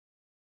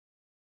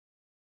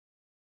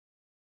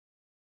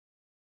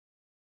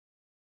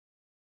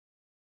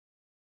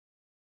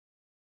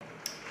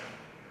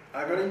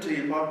I got into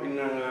hip-hop in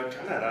a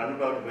kind of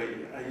roundabout way.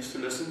 I used to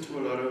listen to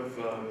a lot of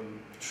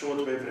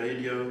shortwave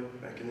radio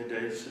back in the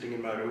day, sitting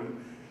in my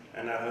room,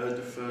 and I heard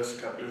the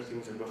first couple of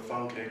things that were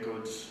funk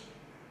records,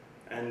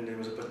 and there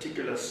was a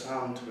particular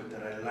sound to it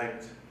that I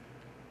liked.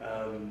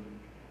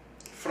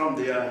 From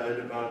there I heard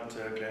about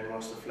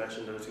Grandmaster Flash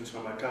and those things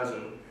from my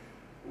cousin,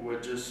 who were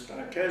just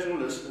casual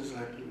listeners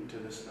like into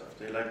this stuff.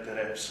 They liked the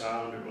rap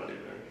sound or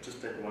whatever,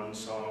 just that one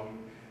song.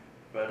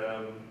 But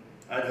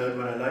I'd heard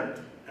what I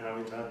liked, and I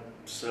went out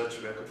to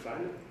search where I could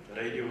find it.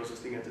 The radio was a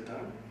thing at the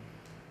time.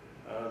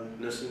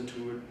 Listened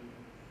to it.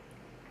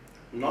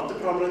 Not the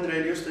prominent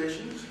radio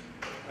stations.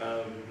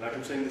 Like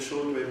I'm saying, the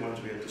shortwave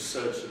ones we had to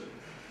search it.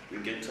 You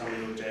get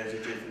something with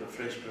Jazzy Jeff and the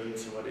Fresh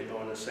Prince or whatever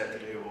on a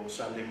Saturday or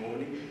Sunday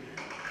morning.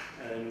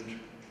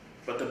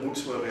 But the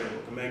books were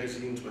available, the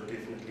magazines were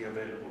definitely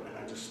available, and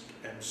I just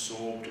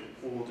absorbed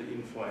all the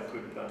info I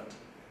could about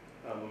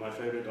my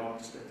favorite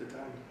artist at the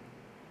time.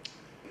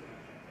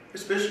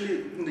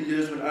 Especially in the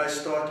years when I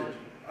started.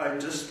 I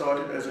just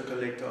started as a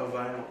collector of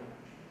vinyl.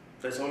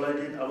 That's all I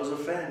did. I was a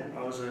fan.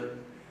 I was a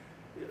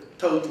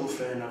total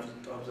fan of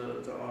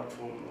the art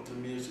form, of the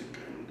music,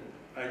 and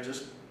I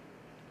just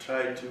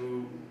tried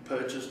to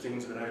purchase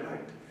things that I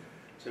liked.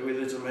 So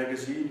whether it's a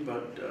magazine,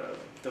 but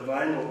the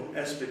vinyl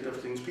aspect of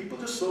things, people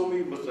just saw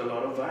me with a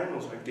lot of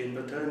vinyls, like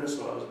Denver Turner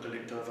saw I was a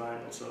collector of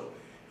vinyl, so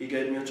he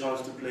gave me a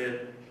chance to play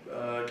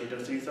at Get a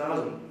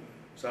 3000.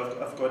 So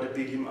I've got to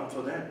big him up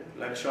for that.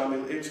 Like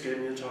Shamil X gave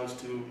me a chance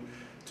to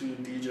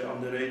DJ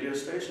on the radio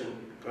station.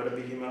 Got to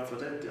big him up for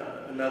that.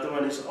 Another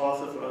one is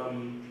Arthur,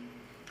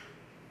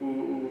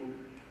 who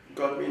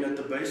got me in at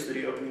the bass, the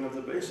reopening of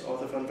the bass,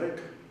 Arthur van Wyk.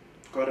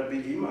 Got to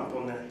big him up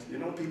on that. You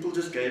know, people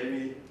just gave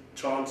me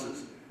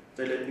chances.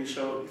 They let me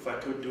show if I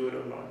could do it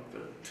or not.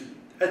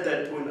 But at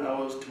that point, I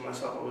was to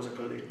myself, I was a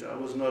collector. I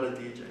was not a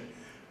DJ.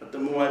 But the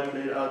more I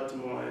played out, the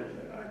more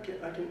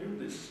I can do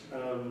this.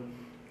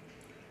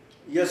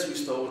 Yes, we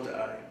stole with the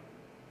eye,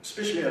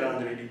 especially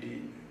around Ready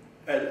D,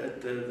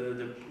 at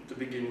the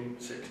beginning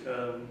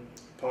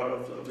part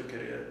of the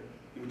career.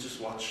 You would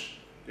just watch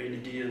Ready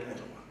D and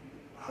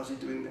how's he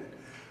doing that?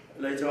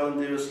 Later on,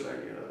 there was like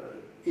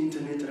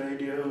internet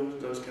radio,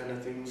 those kind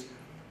of things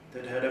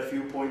that had a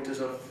few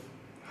pointers of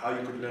how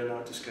you could learn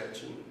how to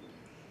scratch. And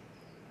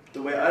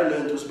the way I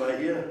learned was by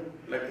ear.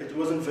 Like, it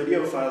wasn't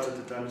video files at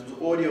the time, it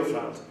was audio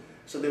files.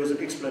 So there was an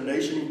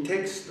explanation in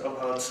text of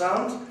how it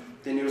sounds,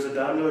 then there was a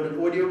downloaded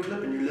audio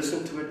clip, and you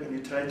listen to it and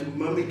you try to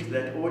mimic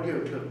that audio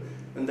clip.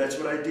 And that's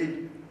what I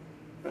did.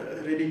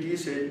 Ready D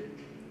said,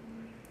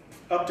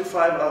 up to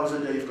 5 hours a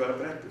day you've got to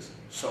practice.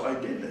 So I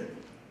did that.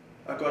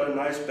 I got a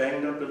nice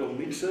banged up little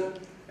mixer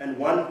and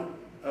one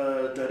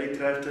direct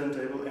drive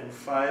turntable, and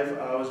 5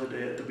 hours a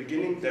day at the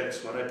beginning.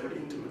 That's what I put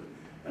into it.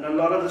 And a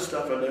lot of the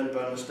stuff I learned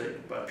by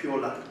mistake, by pure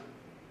luck.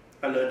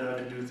 I learned how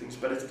to do things,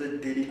 but it's the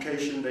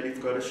dedication that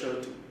you've got to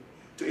show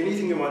to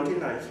anything you want in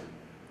life.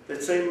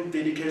 That same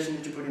dedication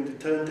that you put into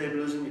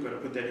turntablism, you've got to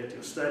put that into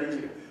your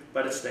studies,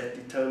 but it's that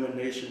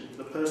determination. If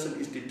the person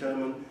is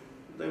determined,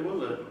 they will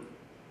learn.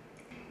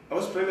 I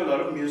was playing a lot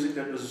of music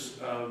that was,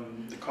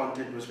 the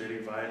content was very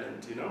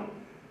violent, you know,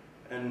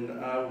 and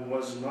I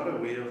was not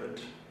aware of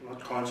it. Not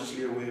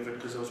consciously aware of it,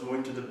 because I was more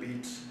into the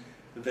beats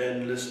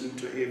than listening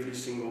to every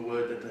single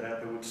word that the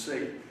rapper would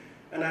say.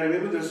 And I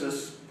remember there's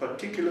this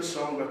particular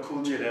song by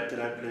Cool J Rap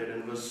that I played,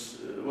 and it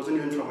wasn't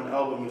even from an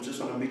album, it was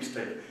just on a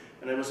mixtape.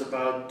 And it was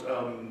about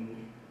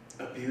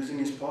abusing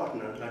his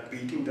partner, like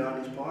beating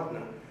down his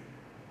partner.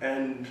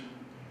 And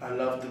I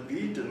loved the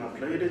beat, and I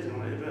played it and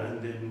whatever,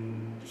 and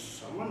then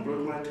someone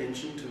brought my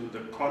attention to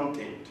the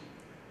content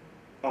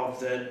of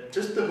that,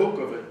 just the hook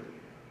of it.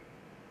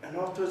 And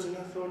afterwards,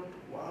 I thought,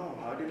 wow,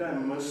 how did I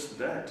miss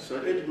that? So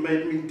it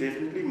made me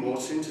definitely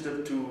more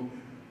sensitive to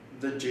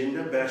the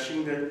gender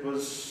bashing that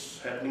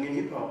was happening in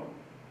hip-hop.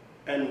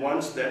 And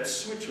once that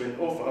switch went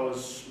off, I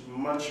was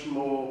much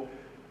more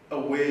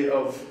aware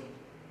of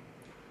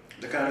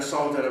the kind of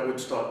songs that I would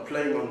start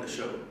playing on the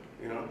show,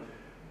 you know.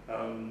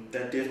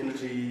 That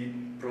definitely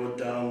brought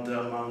down the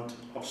amount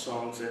of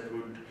songs that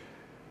would,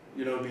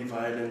 you know, be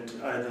violent,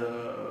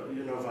 either,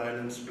 you know,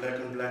 violence,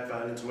 black on black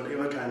violence,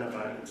 whatever kind of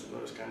violence,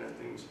 those kind of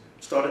things.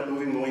 Started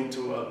moving more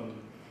into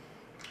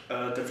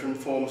different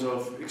forms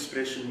of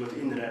expression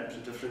within rap,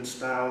 different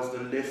styles,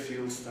 the left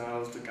field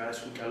styles, the guys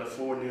from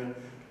California,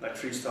 like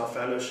Freestyle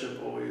Fellowship,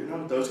 or, you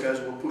know, those guys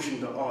were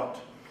pushing the art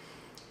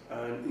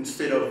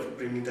instead of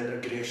bringing that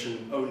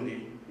aggression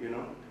only, you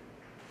know.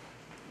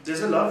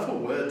 There's a love for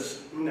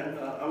words.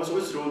 I was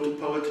always drawn to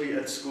poetry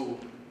at school.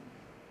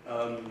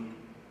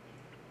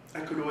 I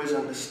could always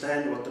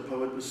understand what the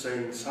poet was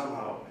saying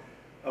somehow.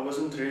 I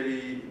wasn't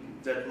really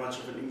that much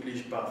of an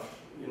English buff,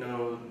 you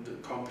know, the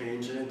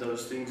comprehension and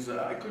those things.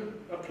 I could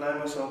apply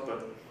myself,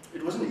 but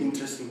it wasn't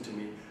interesting to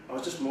me. I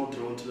was just more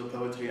drawn to the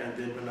poetry, and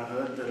then when I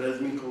heard the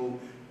rhythmical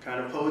kind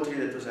of poetry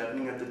that was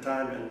happening at the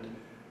time, and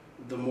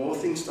the more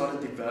things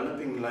started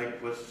developing,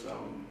 like with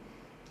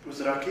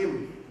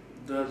Rakim,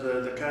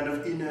 the kind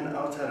of in and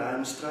outer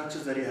rhyme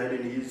structures that he had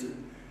in his,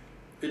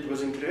 it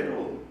was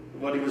incredible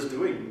what he was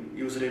doing.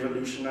 He was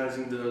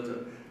revolutionizing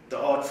the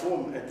art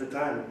form at the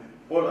time.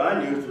 All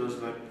I knew was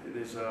like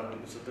there's a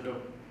bit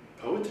of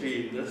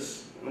poetry in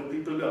this. You know,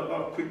 people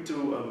are quick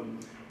to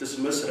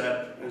dismiss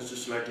rap, and it's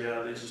just like,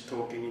 yeah, they're just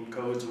talking in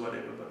codes or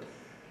whatever. But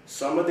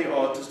some of the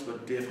artists were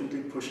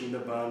definitely pushing the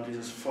boundaries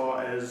as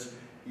far as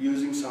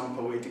using some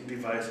poetic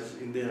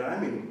devices in their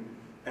rhyming,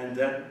 and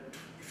that,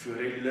 if you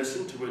really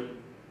listen to it,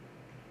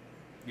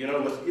 you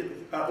know,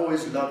 I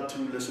always loved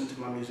to listen to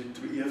my music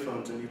through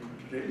earphones, and you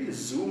could really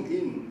zoom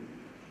in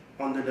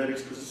on the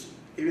lyrics because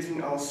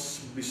everything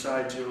else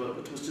besides it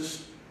was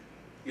just,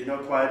 you know,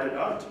 quieted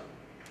out.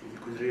 You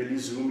could really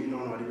zoom in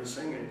on what he was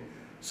saying, and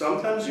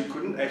sometimes you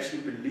couldn't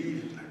actually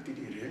believe, like, did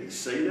he really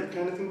say that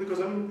kind of thing? Because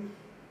I mean,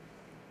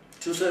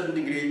 to a certain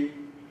degree,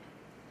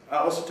 I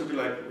also took it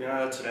like,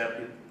 yeah, it's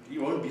rap. He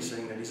won't be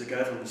saying that. He's a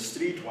guy from the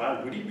street.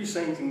 Why would he be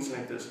saying things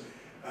like this?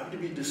 Why would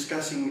he be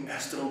discussing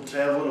astral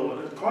travel or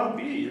what? It can't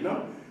be, you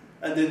know?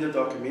 And then the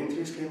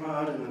documentaries came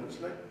out, and it was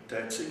like,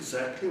 that's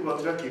exactly what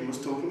Rakim was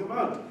talking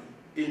about.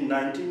 In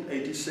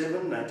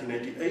 1987,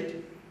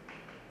 1988,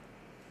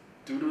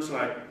 dude was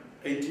like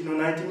 18 or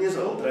 19 years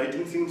old,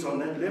 writing things on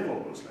that level.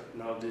 It was like,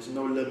 no, there's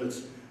no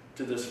limits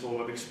to this form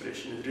of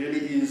expression. It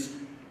really is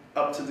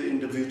up to the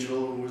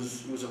individual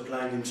who's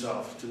applying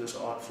himself to this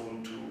art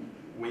form to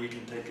where you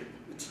can take it.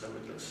 It's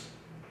limitless.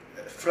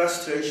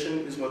 Frustration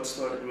is what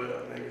started Word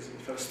Art Magazine.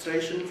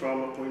 Frustration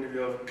from a point of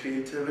view of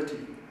creativity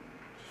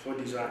for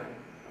design.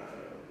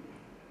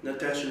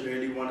 Natasha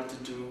really wanted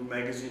to do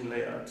magazine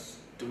layouts,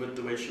 do it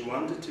the way she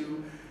wanted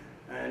to,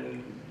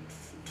 and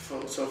for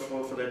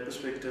that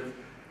perspective,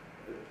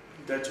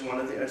 that's one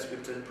of the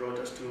aspects that brought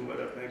us to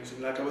Word Art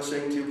Magazine. Like I was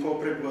saying to you,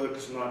 corporate work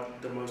is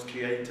not the most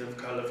creative,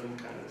 colorful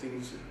kind of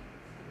things.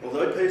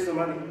 Although it pays the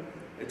money,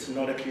 it's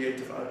not a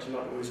creative art,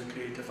 not always a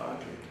creative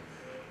outlet.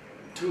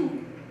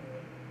 Two,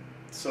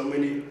 so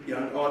many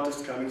young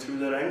artists coming through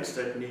the ranks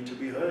that need to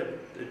be heard,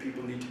 that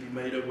people need to be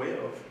made aware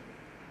of.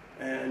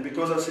 And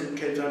because I said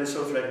Cape Town is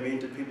so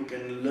fragmented, people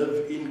can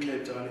live in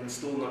Cape Town and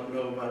still not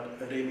know about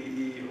a Remy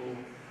E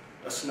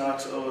or a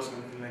Snarks O or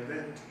something like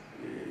that,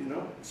 you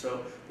know?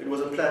 So it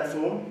was a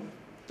platform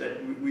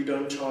that we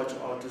don't charge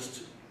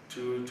artists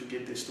to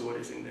get their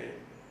stories in there.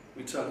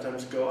 We'd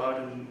sometimes go out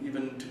and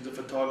even do the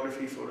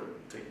photography for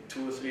take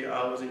 2 or 3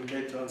 hours in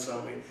Cape Town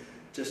somewhere,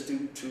 just to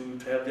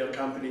have the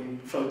accompanying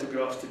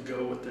photographs to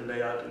go with the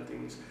layout and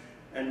things.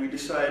 And we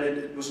decided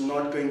it was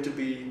not going to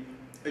be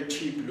a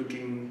cheap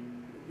looking,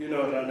 you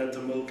know,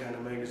 run-of-the-mill kind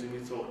of magazine. We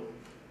thought,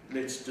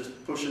 let's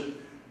just push it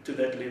to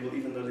that level,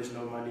 even though there's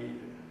no money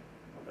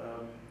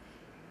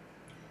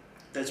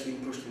that's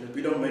being pushed in it.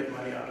 We don't make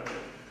money out of it.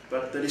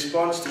 But the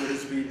response to it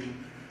has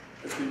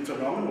been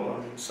phenomenal. I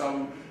mean,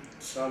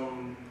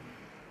 some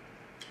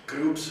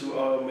groups who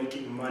are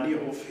making money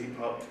off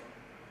hip-hop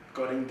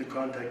got into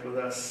contact with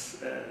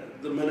us.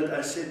 The minute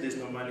I said there's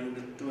no money,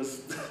 it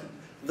was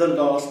the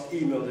last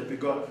email that we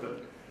got.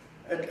 But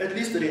at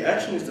least the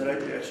reaction is the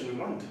right reaction we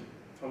want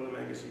from the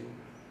magazine.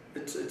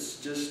 It's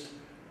just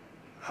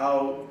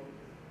how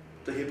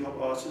the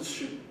hip-hop artists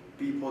should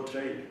be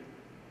portrayed.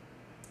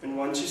 And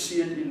once you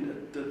see it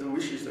in the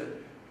wish is that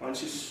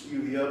once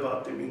you hear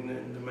about them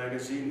in the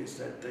magazine, is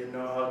that they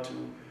know how to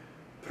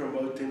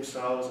promote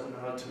themselves and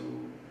how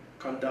to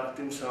conduct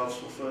themselves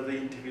for further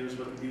interviews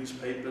with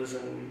newspapers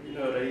and, you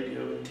know,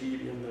 radio and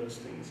TV and those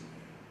things.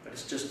 But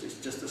it's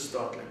just a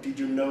start. Like, did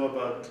you know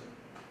about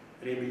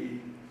Remy E?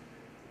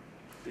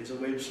 There's a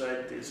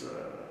website, there's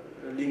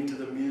a link to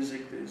the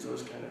music, there's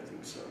those kind of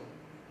things. So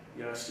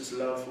yeah, it's just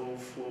love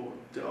for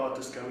the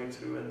artists coming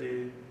through and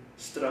their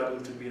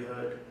struggle to be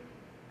heard.